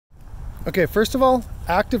Okay, first of all,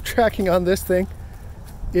 active tracking on this thing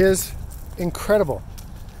is incredible.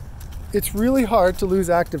 It's really hard to lose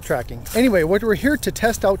active tracking. Anyway, what we're here to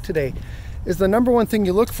test out today is the number one thing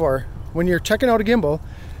you look for when you're checking out a gimbal,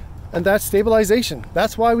 and that's stabilization.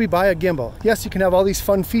 That's why we buy a gimbal. Yes, you can have all these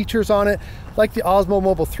fun features on it, like the Osmo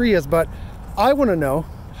Mobile 3 is, but I want to know,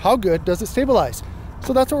 how good does it stabilize?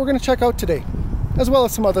 So that's what we're going to check out today, as well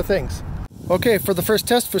as some other things. Okay, for the first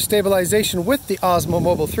test for stabilization with the Osmo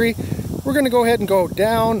Mobile 3, we're going to go ahead and go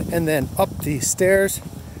down and then up these stairs.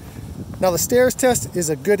 Now the stairs test is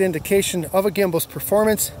a good indication of a gimbal's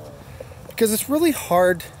performance because it's really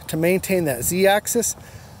hard to maintain that Z-axis,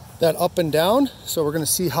 that up and down. So we're going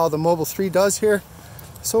to see how the Mobile 3 does here.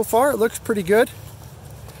 So far it looks pretty good.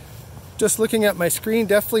 Just looking at my screen,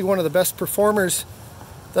 definitely one of the best performers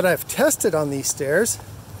that I've tested on these stairs.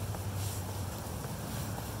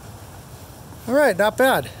 All right, not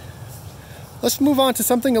bad. Let's move on to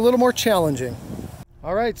something a little more challenging.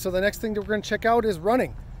 All right, so the next thing that we're going to check out is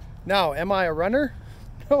running. Now, am I a runner?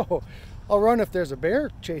 No, I'll run if there's a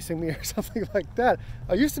bear chasing me or something like that.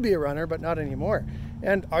 I used to be a runner, but not anymore.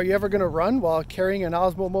 And are you ever going to run while carrying an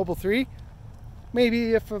Osmo Mobile 3?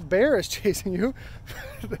 Maybe if a bear is chasing you.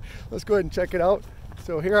 Let's go ahead and check it out.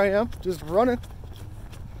 So here I am, just running.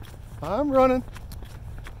 I'm running.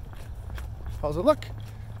 How's it look?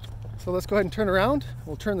 So let's go ahead and turn around.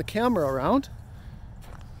 We'll turn the camera around.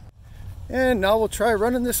 And now we'll try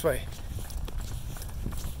running this way.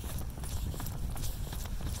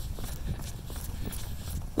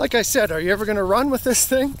 Like I said, are you ever going to run with this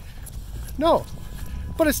thing? No.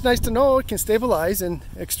 But it's nice to know it can stabilize in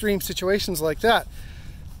extreme situations like that.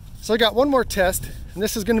 So I got one more test, and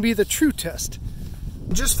this is going to be the true test.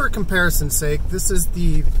 Just for comparison's sake, this is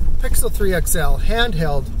the Pixel 3 XL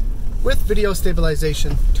handheld with video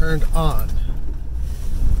stabilization turned on.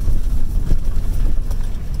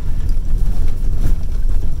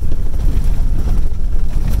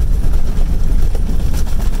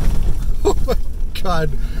 Oh my God.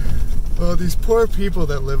 Oh, these poor people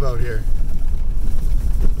that live out here.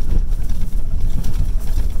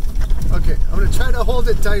 Okay, I'm gonna try to hold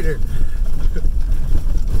it tighter.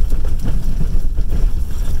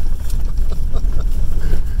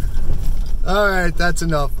 All right, that's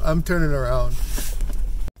enough. I'm turning around.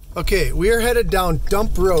 Okay, we are headed down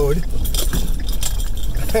Dump Road.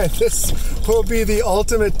 And this will be the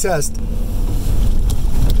ultimate test.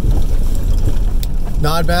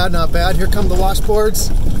 Not bad, not bad. Here come the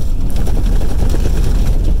washboards.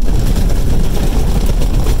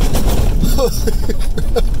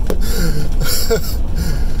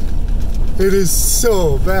 It is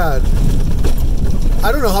so bad.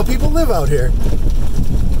 I don't know how people live out here.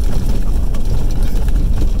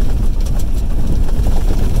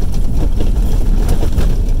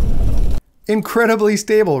 Incredibly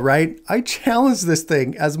stable, right? I challenged this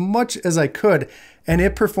thing as much as I could, and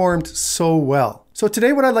it performed so well. So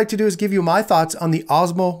today what I'd like to do is give you my thoughts on the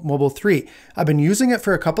Osmo Mobile 3. I've been using it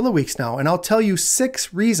for a couple of weeks now, and I'll tell you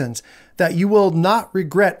 6 reasons that you will not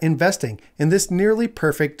regret investing in this nearly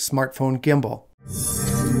perfect smartphone gimbal.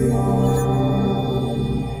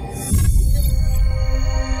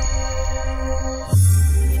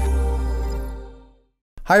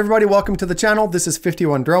 Hi everybody, welcome to the channel. This is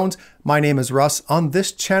 51 Drones. My name is Russ. On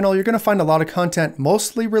this channel, you're going to find a lot of content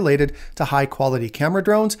mostly related to high quality camera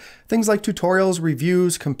drones, things like tutorials,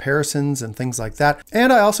 reviews, comparisons, and things like that.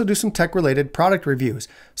 And I also do some tech related product reviews.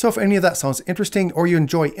 So if any of that sounds interesting or you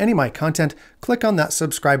enjoy any of my content, click on that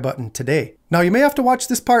subscribe button today. Now you may have to watch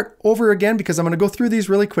this part over again because I'm going to go through these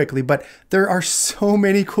really quickly, but there are so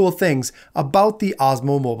many cool things about the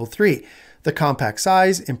Osmo Mobile 3. The compact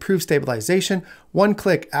size, improved stabilization,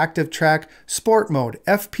 one-click active track, sport mode,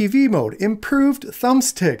 FPV mode, improved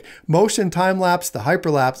thumbstick, motion time-lapse, the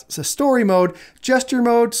hyperlapse, the story mode, gesture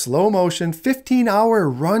mode, slow motion,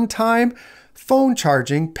 15-hour runtime, phone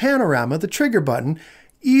charging, panorama, the trigger button,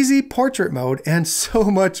 easy portrait mode, and so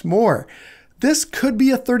much more. This could be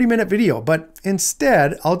a 30-minute video, but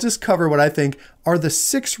instead, I'll just cover what I think are the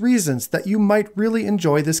 6 reasons that you might really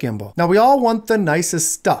enjoy this gimbal. Now, we all want the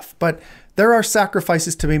nicest stuff, but there are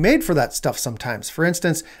sacrifices to be made for that stuff sometimes. For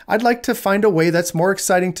instance, I'd like to find a way that's more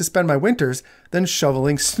exciting to spend my winters than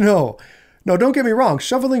shoveling snow. No, don't get me wrong,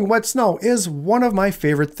 shoveling wet snow is one of my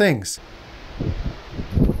favorite things.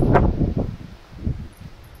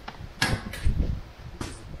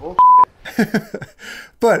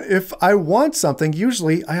 But if I want something,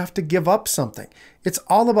 usually I have to give up something. It's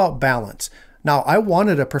all about balance. Now, I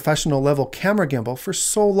wanted a professional level camera gimbal for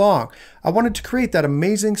so long. I wanted to create that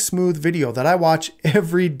amazing smooth video that I watch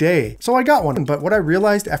every day. So I got one, but what I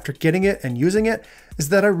realized after getting it and using it is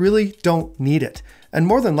that I really don't need it. And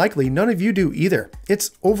more than likely, none of you do either.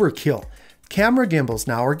 It's overkill. Camera gimbals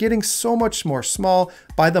now are getting so much more small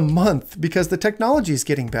by the month because the technology is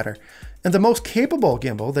getting better. And the most capable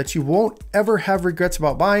gimbal that you won't ever have regrets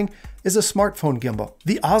about buying is a smartphone gimbal.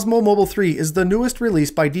 The Osmo Mobile 3 is the newest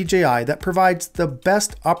release by DJI that provides the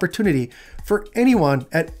best opportunity for anyone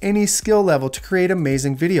at any skill level to create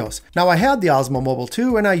amazing videos. Now, I had the Osmo Mobile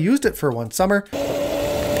 2 and I used it for one summer.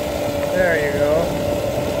 There you go.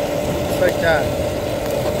 Just like that.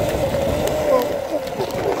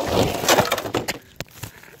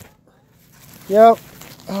 Yep.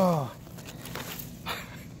 Oh.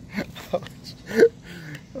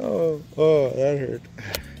 Oh, that hurt.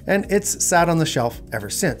 And it's sat on the shelf ever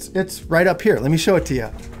since. It's right up here. Let me show it to you.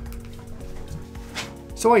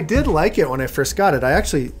 So I did like it when I first got it. I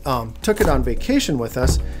actually took it on vacation with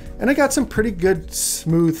us and I got some pretty good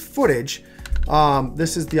smooth footage.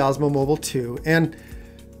 This is the Osmo Mobile 2. And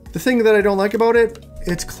the thing that I don't like about it,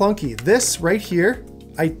 it's clunky. This right here,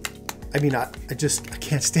 I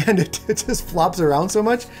can't stand it. It just flops around so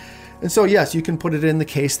much. And so yes, you can put it in the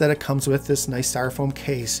case that it comes with, this nice styrofoam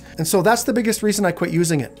case. And so that's the biggest reason I quit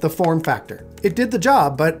using it, the form factor. It did the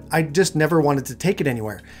job, but I just never wanted to take it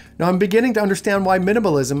anywhere. Now I'm beginning to understand why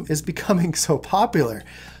minimalism is becoming so popular.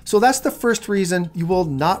 So that's the first reason you will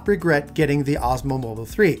not regret getting the Osmo Mobile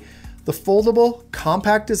 3. The foldable,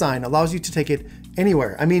 compact design allows you to take it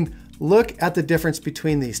anywhere. I mean, look at the difference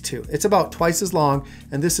between these two. It's about twice as long,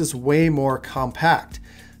 and this is way more compact.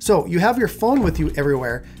 So you have your phone with you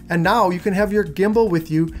everywhere, and now you can have your gimbal with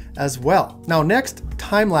you as well. Now next,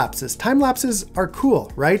 time lapses. Time lapses are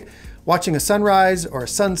cool, right? Watching a sunrise or a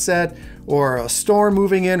sunset or a storm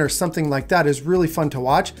moving in or something like that is really fun to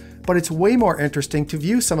watch, but it's way more interesting to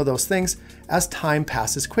view some of those things as time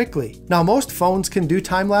passes quickly. Now most phones can do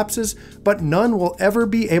time lapses, but none will ever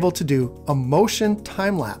be able to do a motion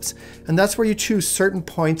time lapse. And that's where you choose certain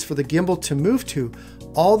points for the gimbal to move to,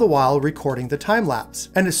 all the while recording the time lapse.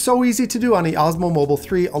 And it's so easy to do on the Osmo Mobile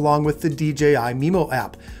 3 along with the DJI Mimo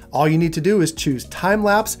app. All you need to do is choose time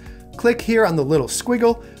lapse, click here on the little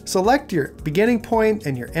squiggle, select your beginning point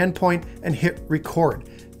and your end point, and hit record.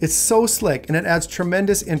 It's so slick and it adds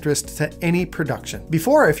tremendous interest to any production.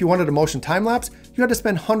 Before, if you wanted a motion time lapse, you had to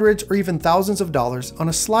spend hundreds or even thousands of dollars on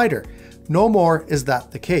a slider. No more is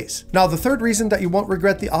that the case. Now, the third reason that you won't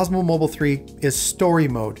regret the Osmo Mobile 3 is story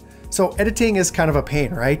mode. So editing is kind of a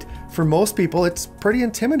pain, right? For most people, it's pretty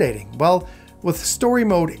intimidating. Well, with story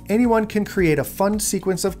mode, anyone can create a fun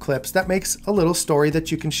sequence of clips that makes a little story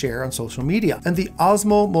that you can share on social media. And the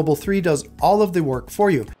Osmo Mobile 3 does all of the work for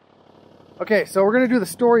you. Okay, so we're gonna do the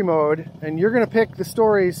story mode, and you're gonna pick the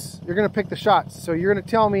stories, you're gonna pick the shots. So you're gonna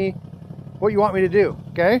tell me what you want me to do,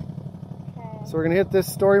 okay? Okay. So we're gonna hit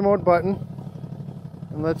this story mode button,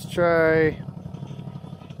 and let's try.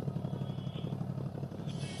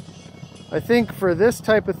 I think for this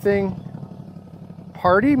type of thing,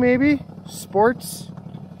 party maybe, sports.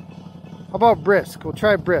 How about brisk? We'll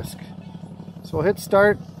try brisk. So we'll hit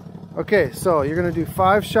start. Okay, so you're gonna do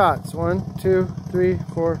 5 shots. 1, 2, 3,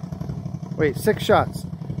 4, wait, 6 shots.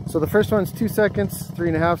 So the first one's 2 seconds,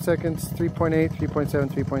 3.5 seconds, 3.8, 3.7,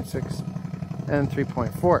 3.6, and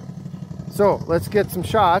 3.4. So let's get some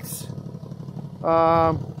shots.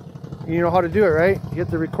 You know how to do it, right? You hit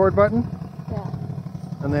the record button. Yeah.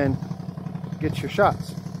 And then get your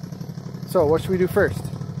shots. So what should we do first?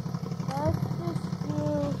 Let's just do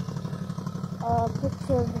a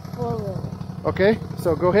picture of the four-wheeler. Okay,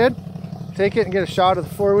 so go ahead, take it and get a shot of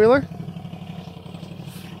the four-wheeler.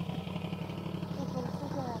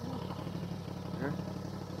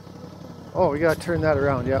 Oh, we gotta turn that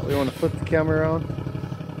around. Yeah, we want to flip the camera around.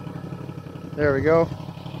 There we go.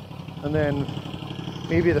 And then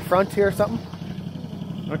maybe the front here or something.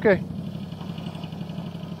 Okay.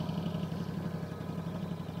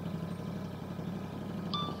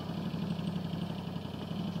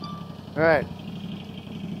 All right.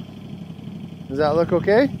 Does that look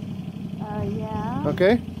okay? Yeah.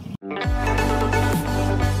 Okay.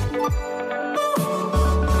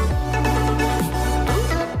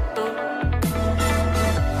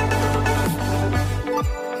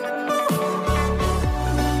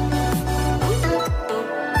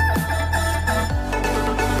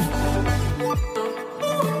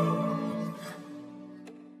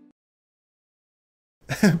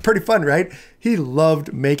 Pretty fun, right? He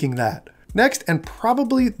loved making that. Next, and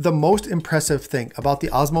probably the most impressive thing about the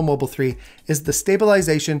Osmo Mobile 3 is the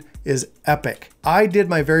stabilization is epic. I did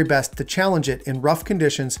my very best to challenge it in rough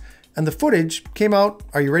conditions, and the footage came out,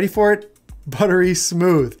 are you ready for it? Buttery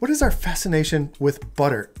smooth. What is our fascination with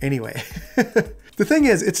butter anyway? The thing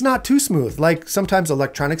is, it's not too smooth like sometimes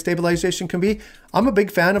electronic stabilization can be. I'm a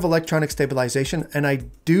big fan of electronic stabilization and I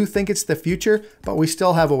do think it's the future, but we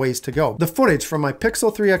still have a ways to go. The footage from my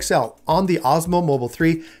Pixel 3 XL on the Osmo Mobile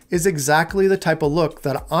 3 is exactly the type of look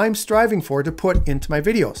that I'm striving for to put into my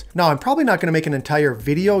videos. Now, I'm probably not gonna make an entire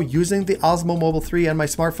video using the Osmo Mobile 3 and my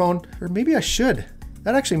smartphone, or maybe I should.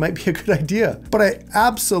 That actually might be a good idea, but I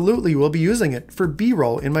absolutely will be using it for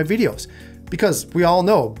B-roll in my videos, because we all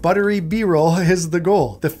know buttery B-roll is the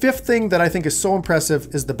goal. The fifth thing that I think is so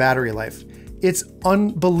impressive is the battery life. It's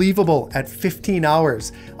unbelievable at 15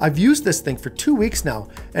 hours. I've used this thing for 2 weeks now,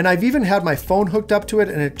 and I've even had my phone hooked up to it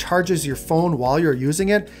and it charges your phone while you're using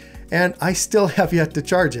it, and I still have yet to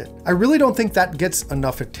charge it. I really don't think that gets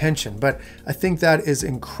enough attention, but I think that is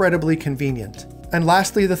incredibly convenient. And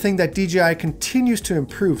lastly, the thing that DJI continues to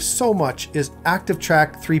improve so much is Active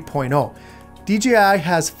Track 3.0. DJI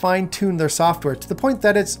has fine-tuned their software to the point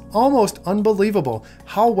that it's almost unbelievable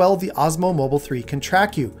how well the Osmo Mobile 3 can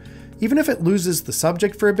track you. Even if it loses the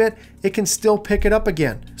subject for a bit, it can still pick it up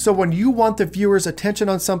again. So when you want the viewer's attention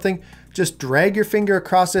on something, just drag your finger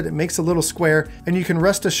across it, it makes a little square, and you can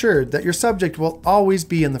rest assured that your subject will always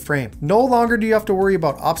be in the frame. No longer do you have to worry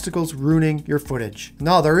about obstacles ruining your footage.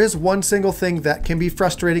 Now, there is one single thing that can be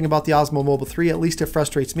frustrating about the Osmo Mobile 3, at least it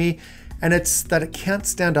frustrates me, and it's that it can't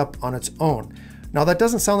stand up on its own. Now, that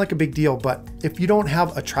doesn't sound like a big deal, but if you don't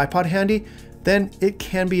have a tripod handy, then it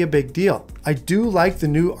can be a big deal. I do like the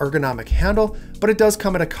new ergonomic handle, but it does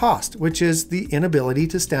come at a cost, which is the inability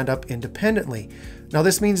to stand up independently. Now,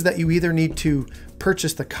 this means that you either need to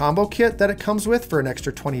purchase the combo kit that it comes with for an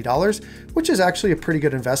extra $20, which is actually a pretty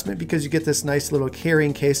good investment because you get this nice little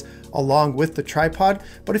carrying case along with the tripod.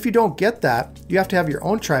 But if you don't get that, you have to have your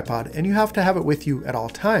own tripod and you have to have it with you at all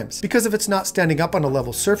times. Because if it's not standing up on a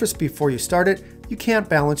level surface before you start it, you can't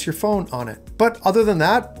balance your phone on it. But other than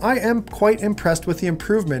that, I am quite impressed with the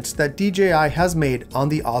improvements that DJI has made on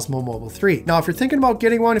the Osmo Mobile 3. Now, if you're thinking about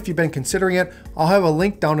getting one, if you've been considering it, I'll have a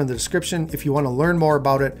link down in the description if you want to learn more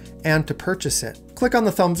about it and to purchase it. Click on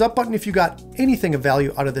the thumbs up button if you got anything of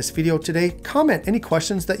value out of this video today. Comment any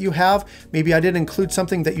questions that you have. Maybe I did include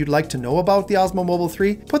something that you'd like to know about the Osmo Mobile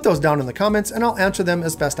 3. Put those down in the comments and I'll answer them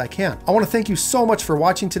as best I can. I want to thank you so much for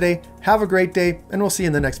watching today. Have a great day and we'll see you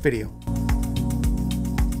in the next video.